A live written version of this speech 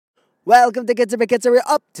Welcome to Kitzer Bekitzer. We're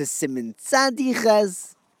up to Siman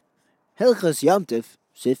Tzadiches. Hilchos Yom Tov,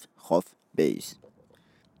 Sif Chof Beis.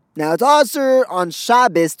 Now it's also on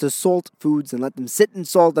Shabbos to salt foods and let them sit in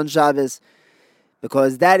salt on Shabbos,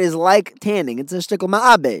 because that is like tanning. It's a shtickle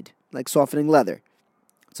ma'abed, like softening leather.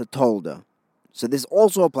 It's a tolda. So this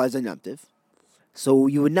also applies on Yom Tov. So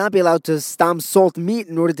you would not be allowed to stamp salt meat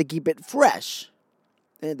in order to keep it fresh.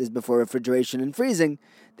 And this is before refrigeration and freezing.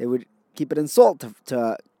 They would keep it in salt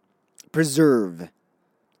to preserve.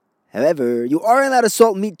 However, you are allowed to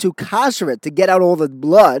salt meat to kasher it, to get out all the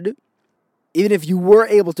blood, even if you were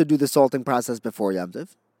able to do the salting process before Yom Tov.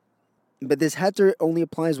 But this heter only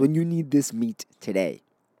applies when you need this meat today.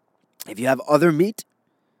 If you have other meat,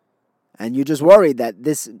 and you're just worried that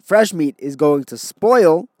this fresh meat is going to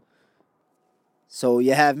spoil, so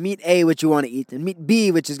you have meat A, which you want to eat, and meat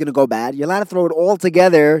B, which is going to go bad, you're allowed to throw it all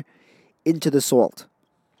together into the salt,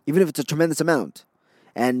 even if it's a tremendous amount.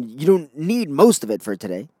 And you don't need most of it for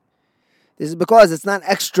today. This is because it's not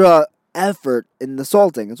extra effort in the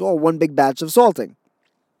salting. It's all one big batch of salting.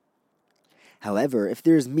 However, if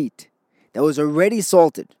there's meat that was already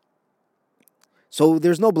salted, so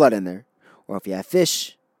there's no blood in there, or if you have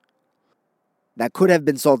fish that could have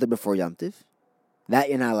been salted before Yom Tov, that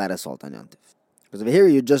you're not allowed to salt on Yom Tov. Because over here,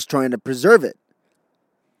 you're just trying to preserve it.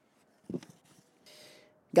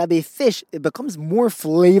 Gotta be fish, it becomes more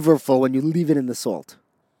flavorful when you leave it in the salt.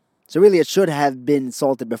 So really, it should have been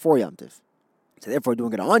salted before Yom Tov. So therefore,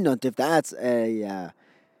 doing it on Yom Tov, that's an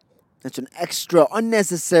extra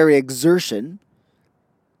unnecessary exertion,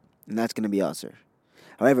 and that's going to be aser.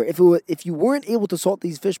 However, if you weren't able to salt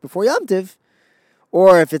these fish before Yom Tov,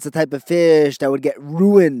 or if it's a type of fish that would get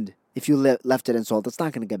ruined if you left it in salt, it's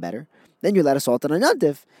not going to get better. Then you let it salt it on Yom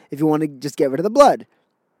Tov if you want to just get rid of the blood,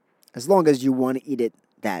 as long as you want to eat it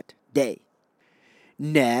that day.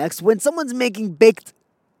 Next, when someone's making baked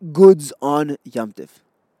goods on Yom Tov,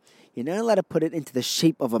 you're not allowed to put it into the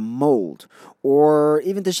shape of a mold, or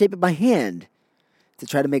even to shape it by hand, to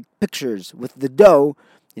try to make pictures with the dough.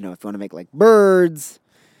 You know, if you want to make like birds.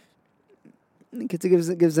 It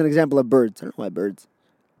gives an example of birds. I don't know why birds.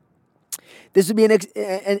 This would be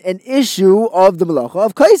an issue of the malacha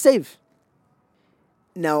of kaisev.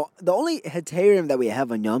 Now, the only heterim that we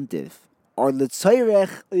have on Yom Tov are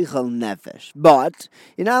l'tzayrech ichal nefesh. But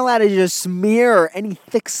you're not allowed to just smear any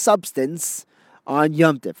thick substance on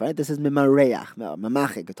Yom Tov, right? This is mimareach,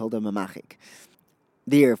 mamachik, I told them mamachik.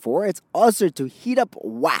 Therefore, it's also to heat up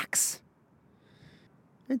wax,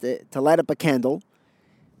 to light up a candle.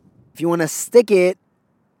 If you want to stick it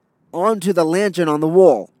onto the lantern on the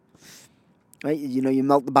wall, right? You know, you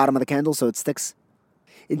melt the bottom of the candle so it sticks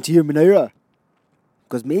into your menorah.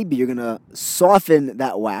 Because maybe you're going to soften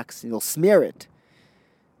that wax and you'll smear it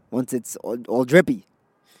once it's all drippy.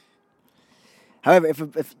 However,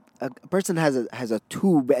 if a person has a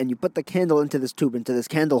tube and you put the candle into this tube, into this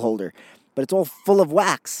candle holder, but it's all full of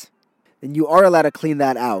wax, then you are allowed to clean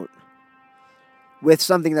that out with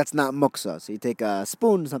something that's not muksa. So you take a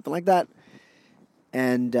spoon, something like that,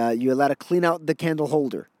 and you're allowed to clean out the candle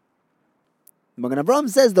holder. Magen Avraham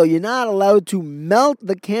says, though, you're not allowed to melt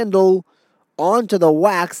the candle onto the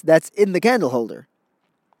wax that's in the candle holder,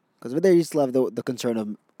 because over there you still have the concern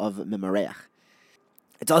of mimareach.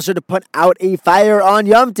 It's also to put out a fire on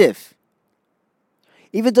Yom Tov,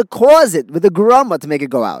 even to cause it with a grama to make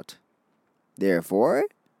it go out. Therefore,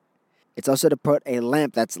 it's also to put a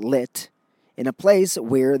lamp that's lit in a place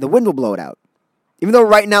where the wind will blow it out, even though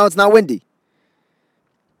right now it's not windy.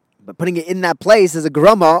 But putting it in that place is a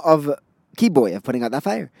grama of kiboy, of putting out that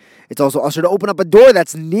fire. It's also to open up a door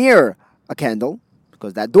that's near a candle,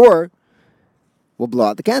 because that door will blow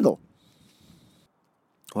out the candle.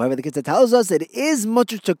 However, the Kitzur tells us it is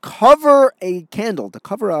mutter to cover a candle, to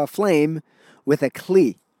cover a flame with a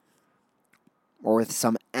kli, or with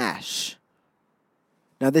some ash.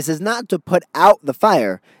 Now, this is not to put out the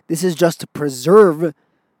fire. This is just to preserve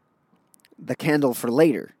the candle for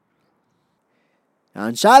later. Now,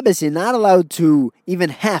 on Shabbos, you're not allowed to even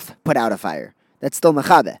half put out a fire. That's still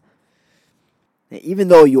mechabe. Even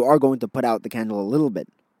though you are going to put out the candle a little bit,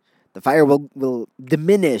 the fire will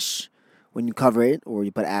diminish when you cover it or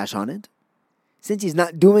you put ash on it, since he's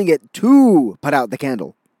not doing it to put out the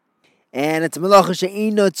candle. And it's melacha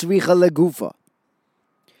she'ino tzricha legufa.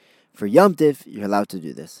 For Yom Tov, you're allowed to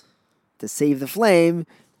do this, to save the flame,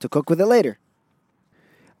 to cook with it later.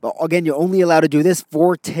 But again, you're only allowed to do this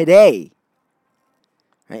for today.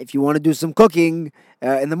 Right? If you want to do some cooking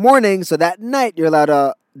in the morning, so that night you're allowed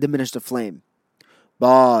to diminish the flame.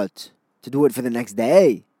 But to do it for the next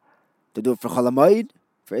day, to do it for Chol Hamoed,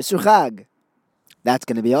 for Isur Chag, that's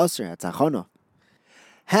going to be aser. That's achona.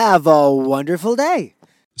 Have a wonderful day.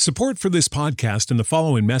 Support for this podcast and the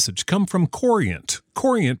following message come from Corient.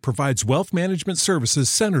 Corient provides wealth management services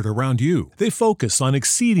centered around you. They focus on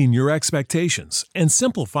exceeding your expectations and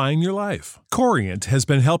simplifying your life. Corient has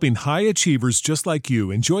been helping high achievers just like you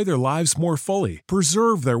enjoy their lives more fully,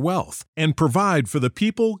 preserve their wealth, and provide for the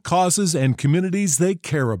people, causes, and communities they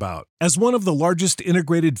care about. As one of the largest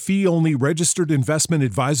integrated fee-only registered investment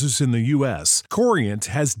advisors in the U.S., Corient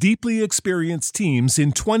has deeply experienced teams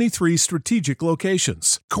in 23 strategic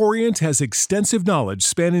locations. Corient has extensive knowledge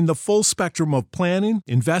spanning the full spectrum of planning,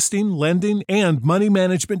 investing, lending, and money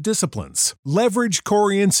management disciplines. Leverage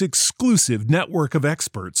Corient's exclusive network of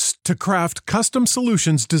experts to craft custom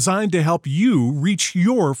solutions designed to help you reach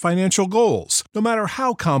your financial goals, no matter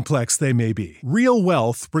how complex they may be. Real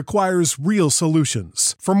wealth requires real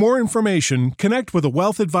solutions. For more information, connect with a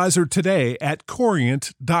wealth advisor today at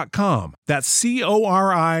Corient.com. That's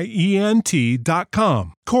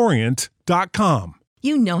Corient.com. Corient.com.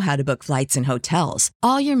 You know how to book flights and hotels.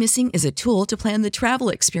 All you're missing is a tool to plan the travel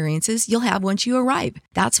experiences you'll have once you arrive.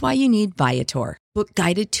 That's why you need Viator. Book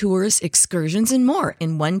guided tours, excursions, and more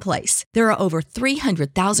in one place. There are over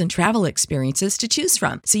 300,000 travel experiences to choose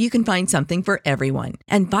from, so you can find something for everyone.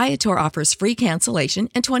 And Viator offers free cancellation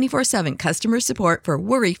and 24/7 customer support for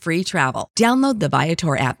worry-free travel. Download the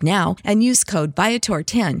Viator app now and use code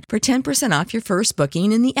Viator10 for 10% off your first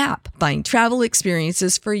booking in the app. Find travel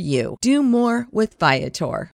experiences for you. Do more with Viator.